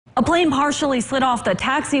A plane partially slid off the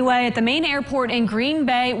taxiway at the main airport in Green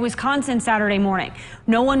Bay, Wisconsin Saturday morning.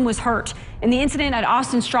 No one was hurt. In the incident at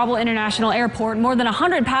Austin Straubel International Airport, more than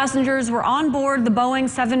 100 passengers were on board the Boeing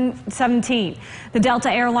 717. The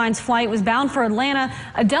Delta Airlines flight was bound for Atlanta.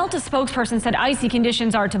 A Delta spokesperson said icy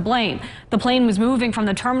conditions are to blame. The plane was moving from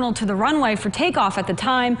the terminal to the runway for takeoff at the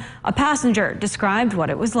time. A passenger described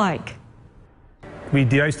what it was like. We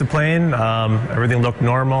de-iced the plane, everything looked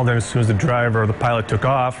normal. Then as soon as the driver or the pilot took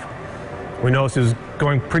off, we noticed it was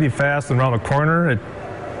going pretty fast and around the corner. It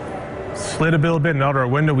slid a little bit, and out our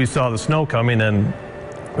window we saw the snow coming, and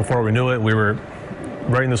before we knew it, we were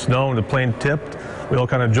right in the snow and the plane tipped. We all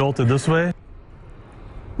kind of jolted this way.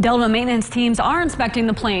 Delta maintenance teams are inspecting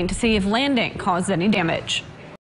the plane to see if landing caused any damage.